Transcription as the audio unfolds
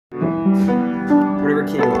Whatever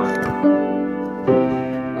key you want.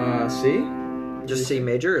 C? Just C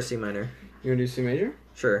major or C minor? You wanna do C major?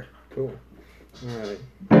 Sure. Cool. Alright.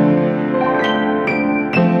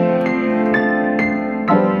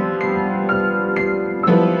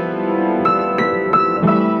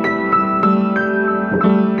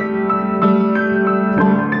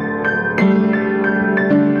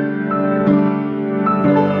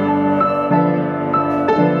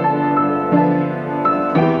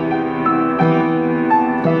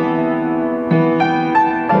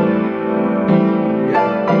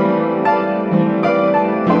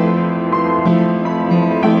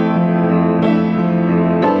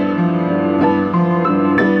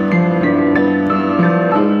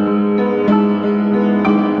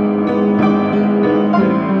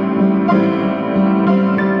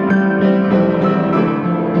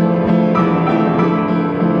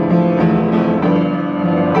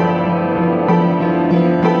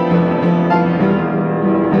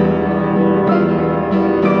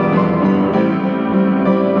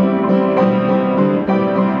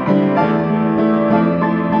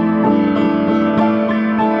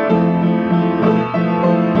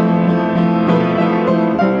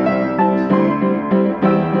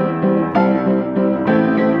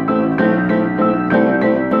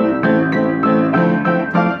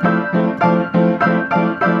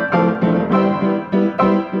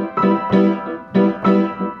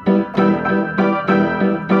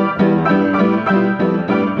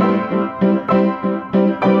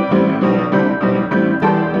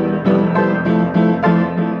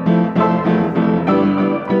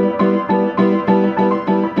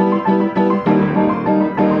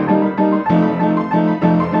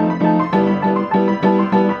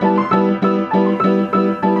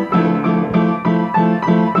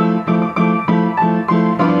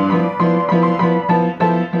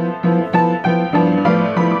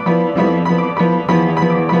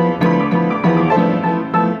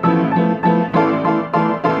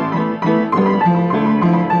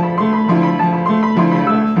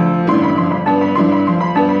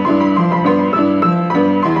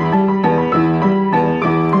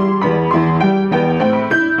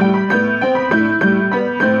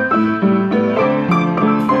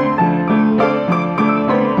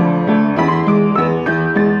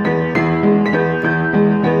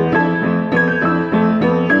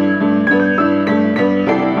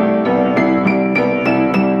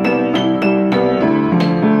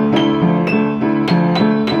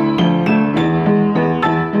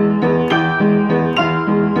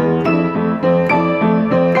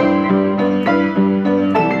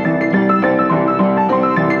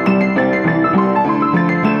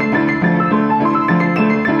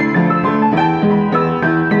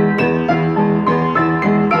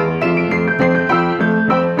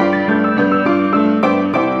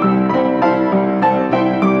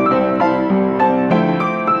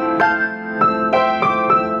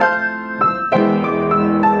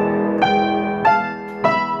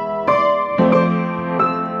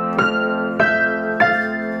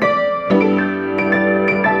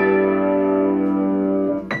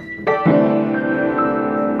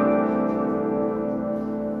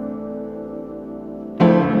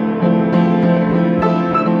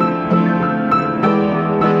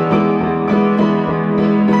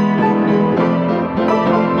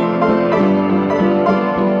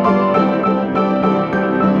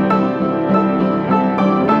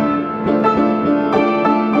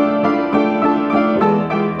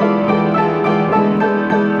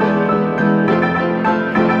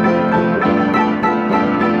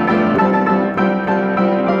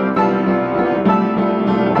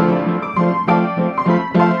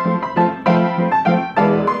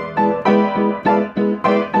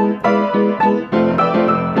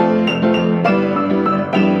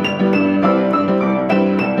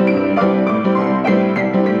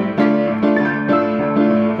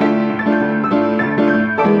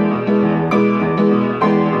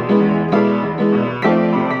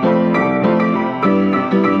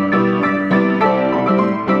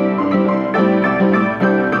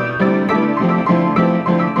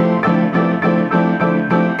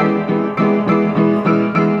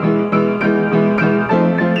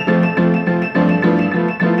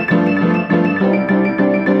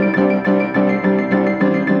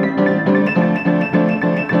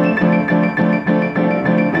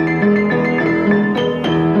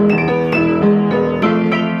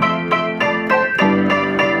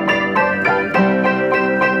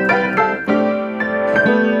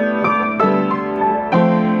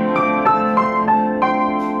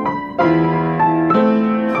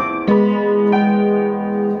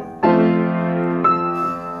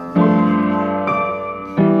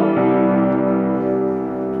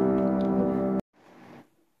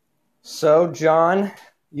 So, John,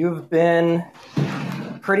 you've been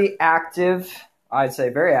pretty active, I'd say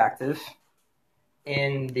very active,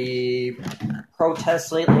 in the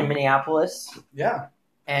protests lately in Minneapolis. Yeah.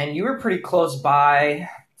 And you were pretty close by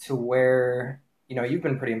to where, you've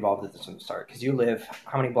been pretty involved with this from the start because you live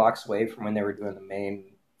how many blocks away from when they were doing the main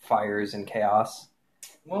fires and chaos?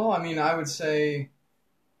 Well, I mean, I would say,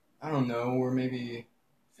 I don't know, we're maybe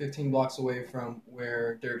 15 blocks away from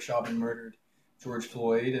where Derek Chauvin murdered George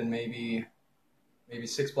Floyd, and maybe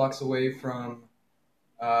 6 blocks away from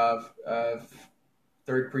Third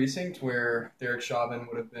Precinct where Derek Chauvin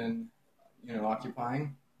would have been,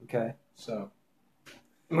 occupying. Okay. So.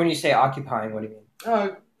 When you say occupying, what do you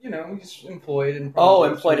mean? He's employed in.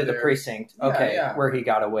 Employed at the precinct. Yeah, okay, yeah. Where he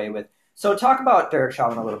got away with. So talk about Derek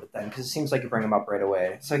Chauvin a little bit then, because it seems like you bring him up right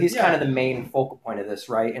away. So he's kind of the main focal point of this,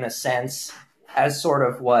 right? In a sense, as sort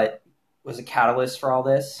of what was a catalyst for all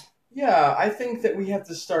this. Yeah, I think that we have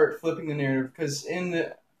to start flipping the narrative because in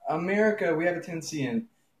America we have a tendency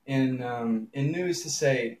in news to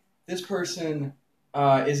say this person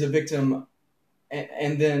is a victim,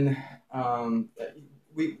 and then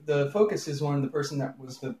the focus is on the person that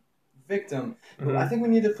was the victim. Mm-hmm. I think we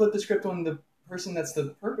need to flip the script on the person that's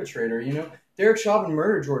the perpetrator. Derek Chauvin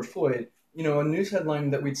murdered George Floyd. A news headline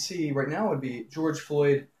that we'd see right now would be George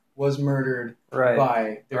Floyd was murdered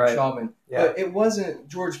by Derek Chauvin. Yeah. But it wasn't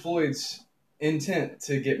George Floyd's intent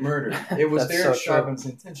to get murdered. It was Derek Chauvin's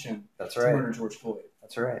intention to murder George Floyd.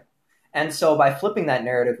 That's right. And so by flipping that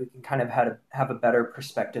narrative, we can kind of have a better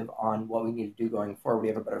perspective on what we need to do going forward. We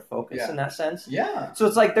have a better focus in that sense. Yeah. So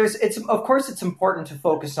it's like of course it's important to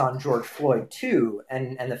focus on George Floyd too,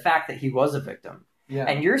 and the fact that he was a victim. Yeah.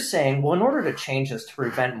 And you're saying, well, in order to change this, to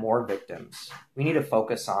prevent more victims, we need to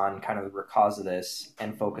focus on kind of the root cause of this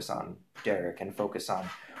and focus on Derek and focus on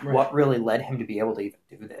what really led him to be able to even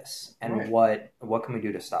do this and what can we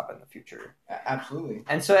do to stop it in the future. Absolutely.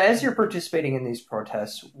 And so as you're participating in these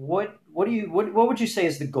protests, what would you say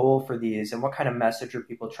is the goal for these, and what kind of message are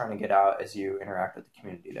people trying to get out as you interact with the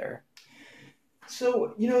community there?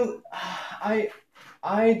 So,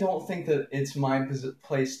 I don't think that it's my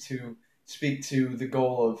place to speak to the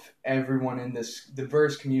goal of everyone in this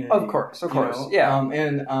diverse community. Of course, yeah. I'm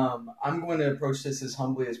going to approach this as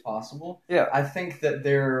humbly as possible. Yeah. I think that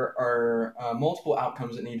there are multiple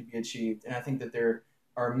outcomes that need to be achieved, and I think that there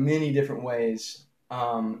are many different ways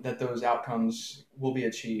that those outcomes will be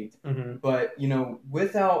achieved. Mm-hmm. But,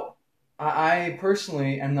 I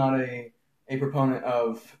personally am not a proponent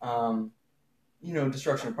of,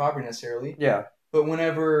 destruction of property necessarily. Yeah. But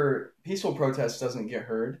whenever peaceful protest doesn't get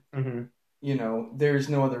heard, mm-hmm. There's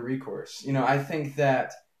no other recourse. I think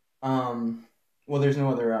that, there's no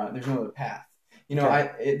other path.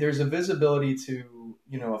 There's a visibility to,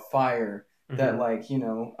 a fire that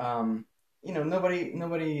nobody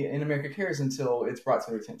in America cares until it's brought to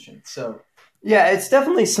their attention. So. Yeah, it's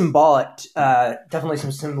definitely symbolic. Definitely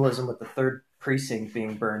some symbolism with the third precinct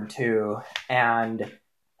being burned too, and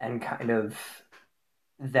kind of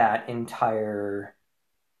that entire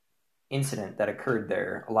incident that occurred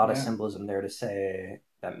there. A lot of symbolism there to say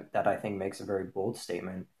that I think makes a very bold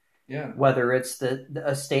statement. Yeah. Whether it's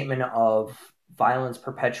a statement of violence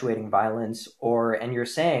perpetuating violence, and you're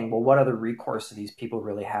saying, well, what other recourse do these people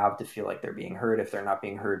really have to feel like they're being heard if they're not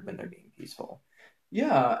being heard when they're being peaceful?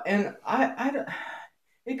 Yeah, and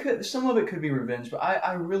some of it could be revenge, but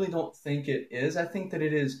I really don't think it is. I think that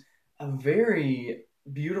it is a very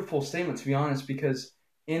beautiful statement, to be honest, because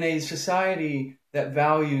in a society that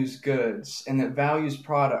values goods and that values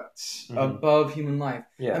products above human life.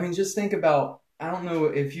 Yeah. I mean, just think about, I don't know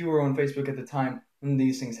if you were on Facebook at the time when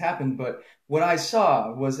these things happened, but what I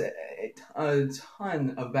saw was a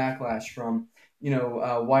ton of backlash from,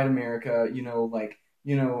 white America,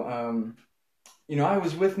 I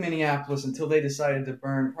was with Minneapolis until they decided to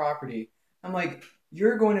burn property. I'm like,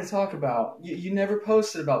 you're going to talk about, you never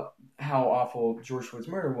posted about how awful George Floyd's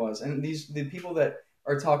murder was. And the people that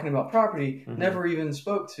are talking about property never even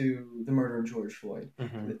spoke to the murder of George Floyd.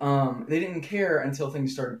 Mm-hmm. They didn't care until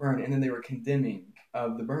things started burning, and then they were condemning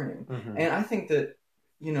of the burning. Mm-hmm. And I think that,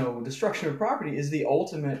 destruction of property is the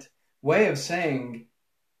ultimate way of saying,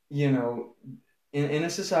 in a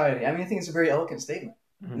society, I mean, I think it's a very elegant statement,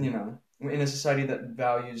 in a society that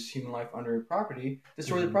values human life under property,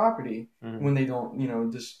 destroy the property when they don't,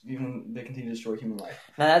 even they continue to destroy human life.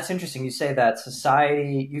 Now that's interesting. You say that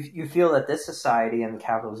society, you feel that this society and the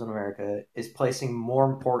capitalism of America is placing more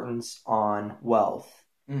importance on wealth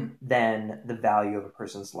than the value of a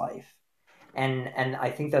person's life. And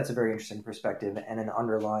I think that's a very interesting perspective and an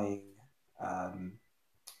underlying kind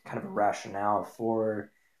of a rationale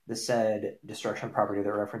for the said destruction of property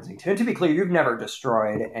they're referencing to. And to be clear, you've never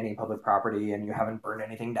destroyed any public property and you haven't burned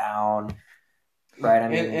anything down, right? I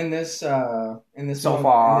mean, in this so moment, far, in this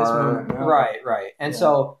moment now. right. And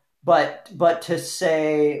so, but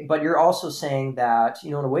you're also saying that,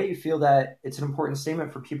 in a way you feel that it's an important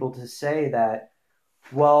statement for people to say that,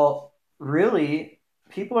 well, really,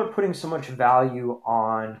 people are putting so much value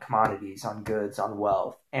on commodities, on goods, on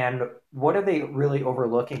wealth. And what are they really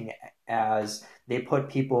overlooking as they put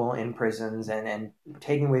people in prisons and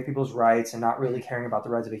taking away people's rights and not really caring about the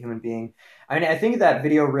rights of a human being? I mean, I think that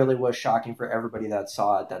video really was shocking for everybody that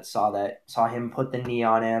saw it, that saw him put the knee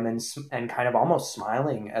on him and kind of almost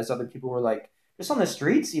smiling as other people were like, just on the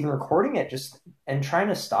streets, even recording it, just and trying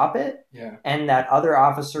to stop it. Yeah. And that other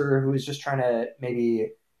officer who was just trying to maybe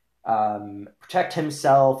protect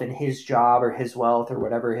himself and his job or his wealth or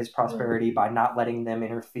whatever, his prosperity, by not letting them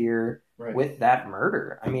interfere with that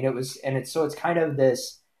murder. I mean, it's kind of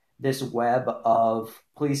this web of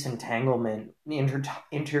police entanglement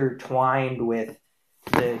intertwined with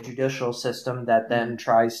the judicial system that then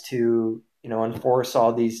tries to, enforce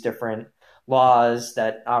all these different laws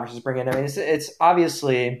that officers bring in. I mean, it's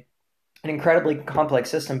obviously an incredibly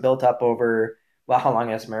complex system built up over, well, how long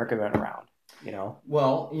has America been around?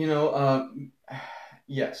 Well,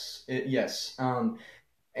 yes.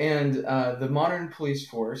 And the modern police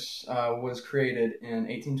force was created in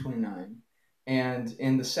 1829, and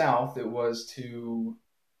in the South, it was to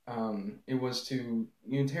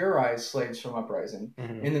terrorize slaves from uprising.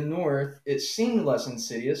 Mm-hmm. In the North, it seemed less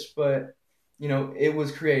insidious, but it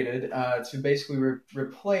was created to basically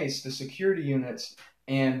replace the security units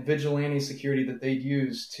and vigilante security that they'd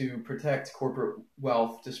use to protect corporate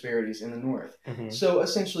wealth disparities in the North. Mm-hmm. So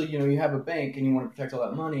essentially, you have a bank and you want to protect all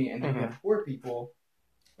that money, and then you have poor people,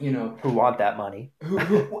 who want that money, who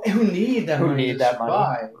need that money to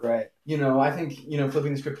survive. Right. I think,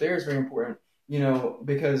 flipping the script there is very important,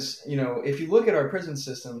 because, if you look at our prison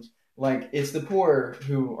systems, like, it's the poor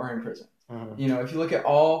who are in prison. Mm-hmm. If you look at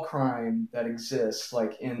all crime that exists,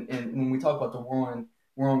 like in when we talk about the war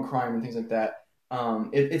on crime and things like that,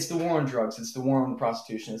 it's the war on drugs, it's the war on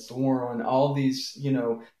prostitution, it's the war on all these,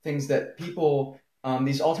 things that people,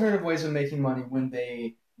 these alternative ways of making money when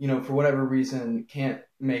they, for whatever reason can't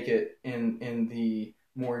make it in the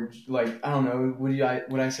more, like, I don't know,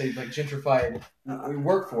 would I say, like, gentrified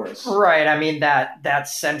workforce? Right. I mean, that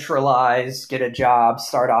centralized, get a job,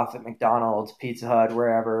 start off at McDonald's, Pizza Hut,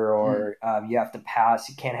 wherever, or you have to pass,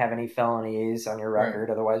 you can't have any felonies on your record,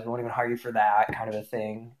 otherwise we won't even hire you for that kind of a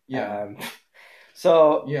thing. Yeah.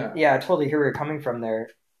 So I totally hear where you're coming from there.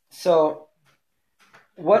 So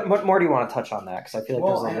what more do you want to touch on that? Because I feel like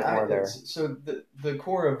there's a little bit more there. So the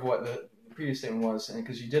core of what the previous statement was, and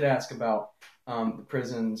because you did ask about the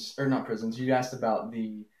prisons, or not prisons, you asked about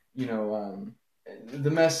the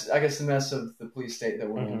the mess, I guess, the mess of the police state that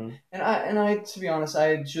we're in. And I, to be honest,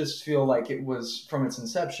 I just feel like it was, from its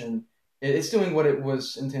inception, it's doing what it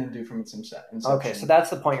was intended to do from its inception. Okay, so that's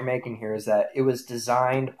the point you're making here, is that it was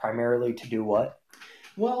designed primarily to do what?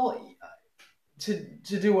 Well, to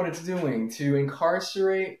do what it's doing, to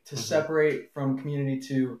incarcerate, to separate from community,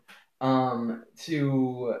 to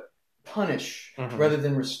punish rather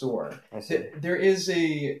than restore. I see. There is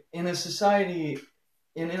in our society,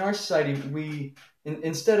 we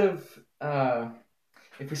instead of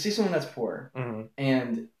if we see someone that's poor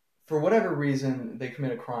and for whatever reason they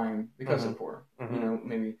commit a crime because they're poor,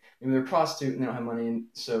 maybe they're a prostitute and they don't have money, and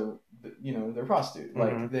so they're a prostitute.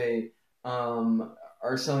 Like, they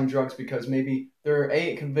are selling drugs because maybe they're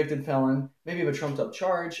a convicted felon, maybe have a trumped up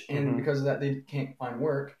charge, and because of that they can't find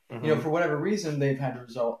work. For whatever reason they've had to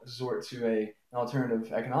resort to an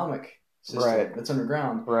alternative economic system that's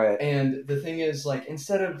underground. Right. And the thing is, like,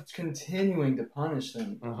 instead of continuing to punish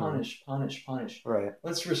them, punish, right,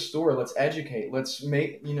 let's restore, let's educate, let's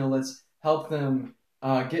make, let's help them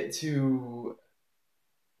get to,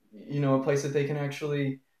 a place that they can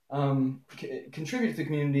actually contribute to the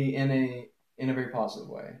community in a very positive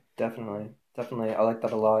way. Definitely. I like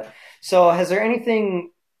that a lot. So has there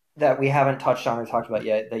anything that we haven't touched on or talked about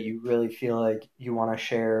yet that you really feel like you want to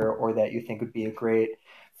share, or that you think would be a great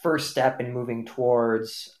first step in moving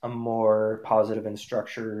towards a more positive and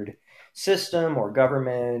structured system or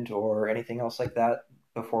government or anything else like that,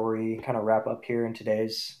 before we kind of wrap up here in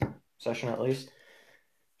today's session, at least?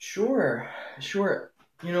 Sure.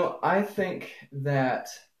 I think that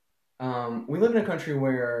we live in a country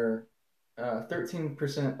where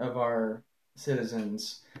 13% of our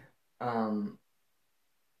citizens, the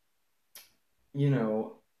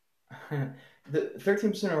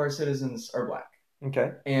 13% of our citizens are Black.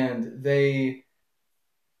 Okay. And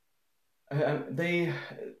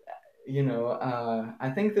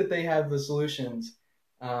I think that they have the solutions.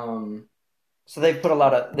 So they've put a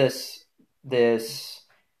lot of this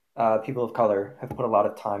people of color have put a lot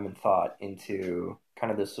of time and thought into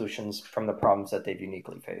kind of the solutions from the problems that they've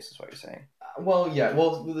uniquely faced, is what you're saying. Well, yeah.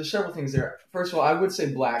 Well, there's several things there. First of all, I would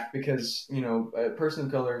say black because a person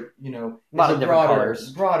of color, A lot is of a different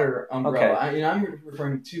colors. broader umbrella. Okay. I'm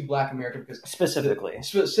referring to Black America because Specifically.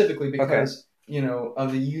 because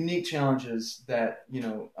of the unique challenges that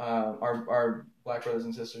our black brothers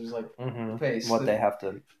and sisters face. What they have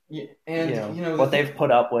to, and what they've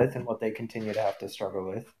put up with and what they continue to have to struggle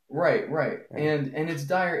with. Right. Yeah. And it's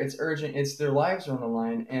dire, it's urgent, it's their lives are on the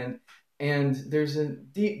line, and there's a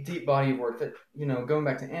deep body of work that, going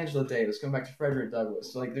back to Angela Davis, going back to Frederick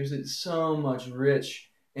Douglass, like there's so much rich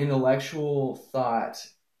intellectual thought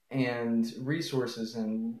and resources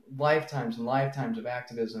and lifetimes of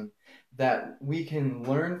activism that we can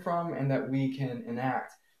learn from and that we can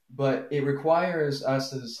enact. But it requires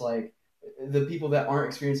us as like the people that aren't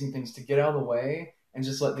experiencing things to get out of the way and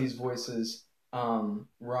just let these voices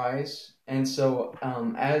rise. And so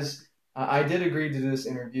as I did agree to this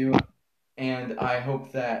interview, and I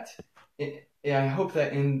hope that in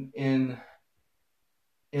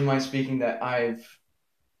my speaking that I've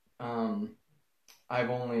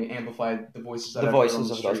only amplified the voices that I've heard on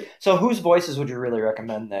the of those. street. So whose voices would you really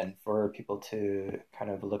recommend then for people to kind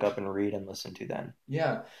of look up and read and listen to then?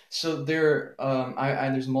 Yeah. So there's a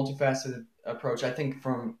multifaceted approach. I think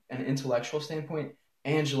from an intellectual standpoint,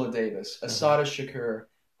 Angela Davis, Assata Shakur,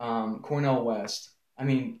 Cornel West. I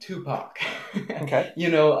mean, Tupac. Okay.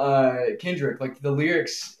 Kendrick. Like the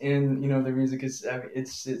lyrics in their music it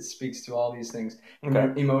speaks to all these things from Okay.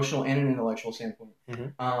 an emotional and an intellectual standpoint.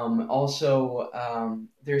 Also,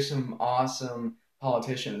 there's some awesome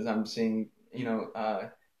politicians I'm seeing.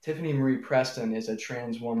 Tiffany Marie Preston is a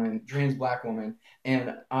trans black woman,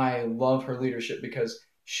 and I love her leadership because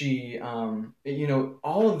she,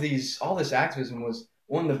 all this activism was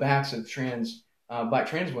on the backs of black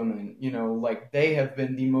trans women. They have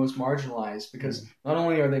been the most marginalized because not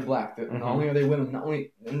only are they black, not only are they women,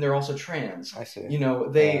 and they're also trans. I see.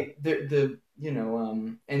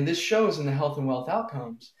 And this shows in the health and wealth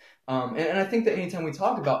outcomes. And I think that anytime we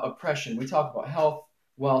talk about oppression, we talk about health,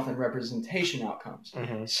 wealth, and representation outcomes.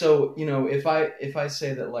 So, if I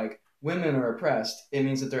say that like women are oppressed, it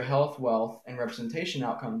means that their health, wealth, and representation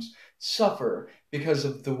outcomes suffer because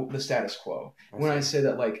of the status quo. When I say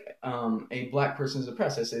that like a black person is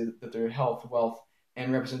oppressed, I say that their health, wealth,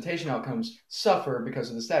 and representation outcomes suffer because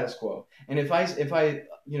of the status quo. And if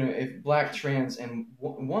black, trans, and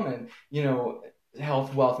woman,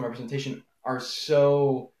 health, wealth, and representation are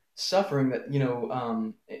so suffering that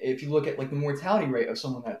if you look at like the mortality rate of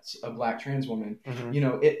someone that's a black trans woman,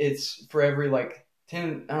 it's for every like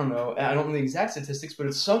 10, I don't know the exact statistics, but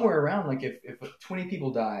it's somewhere around like if 20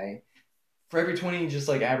 people die, for every 20 just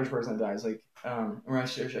like average person that dies, like or I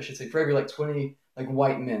should say for every like 20 like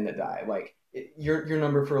white men that die, like your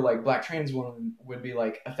number for like black trans woman would be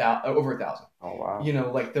like over 1,000. Oh wow.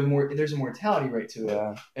 Like there's a mortality rate to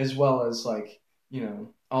it, as well as like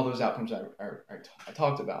all those outcomes I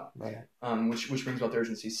talked about, right. Which brings about the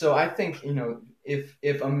urgency. So I think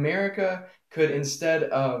if America could, instead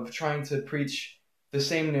of trying to preach the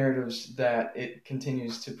same narratives that it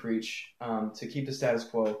continues to preach to keep the status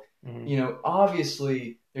quo,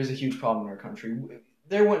 obviously there's a huge problem in our country.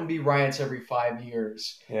 There wouldn't be riots every 5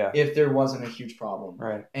 years if there wasn't a huge problem.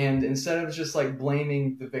 Right. And instead of just like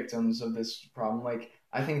blaming the victims of this problem, like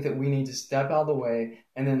I think that we need to step out of the way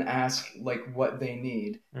and then ask like what they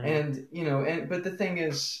need. And but the thing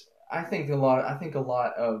is, I think a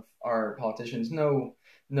lot of our politicians know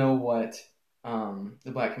what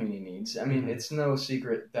the black community needs. I mean, it's no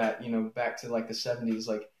secret that back to like the 70s,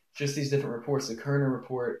 like just these different reports, the Kerner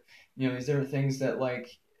report, these different things that like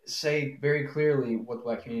say very clearly what the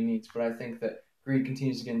black community needs. But I think that greed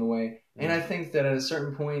continues to get in the way, and I think that at a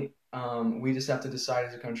certain point, we just have to decide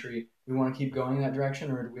as a country, we want to keep going in that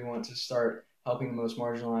direction, or do we want to start helping the most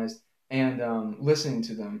marginalized and listening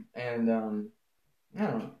to them? And I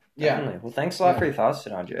don't know. Definitely. Well, thanks a lot for your thoughts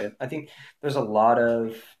today, Andre. I think there's a lot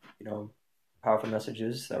of powerful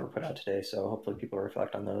messages that were put out today, so hopefully people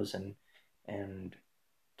reflect on those and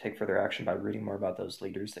take further action by reading more about those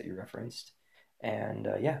leaders that you referenced. And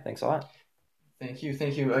thanks a lot. Thank you.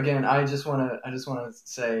 Again, I just want to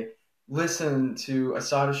say, listen to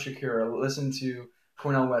Assata Shakur, listen to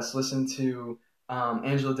Cornel West, listen to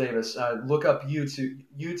Angela Davis. Look up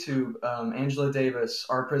YouTube, Angela Davis,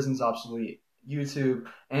 Our Prison's Obsolete. YouTube,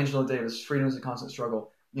 Angela Davis, Freedom is a Constant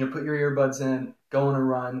Struggle. Put your earbuds in, go on a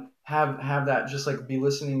run, have that, just like be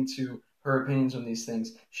listening to her opinions on these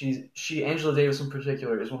things. Angela Davis in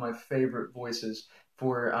particular is one of my favorite voices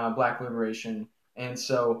for Black liberation, and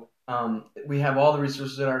so we have all the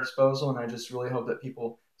resources at our disposal, and I just really hope that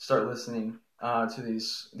people start listening to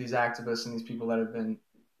these activists and these people that have been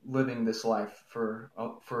living this life for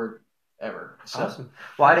ever. So, awesome.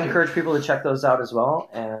 Well, I'd encourage people to check those out as well,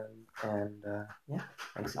 and yeah,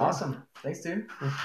 thanks again. Awesome. Thanks, dude.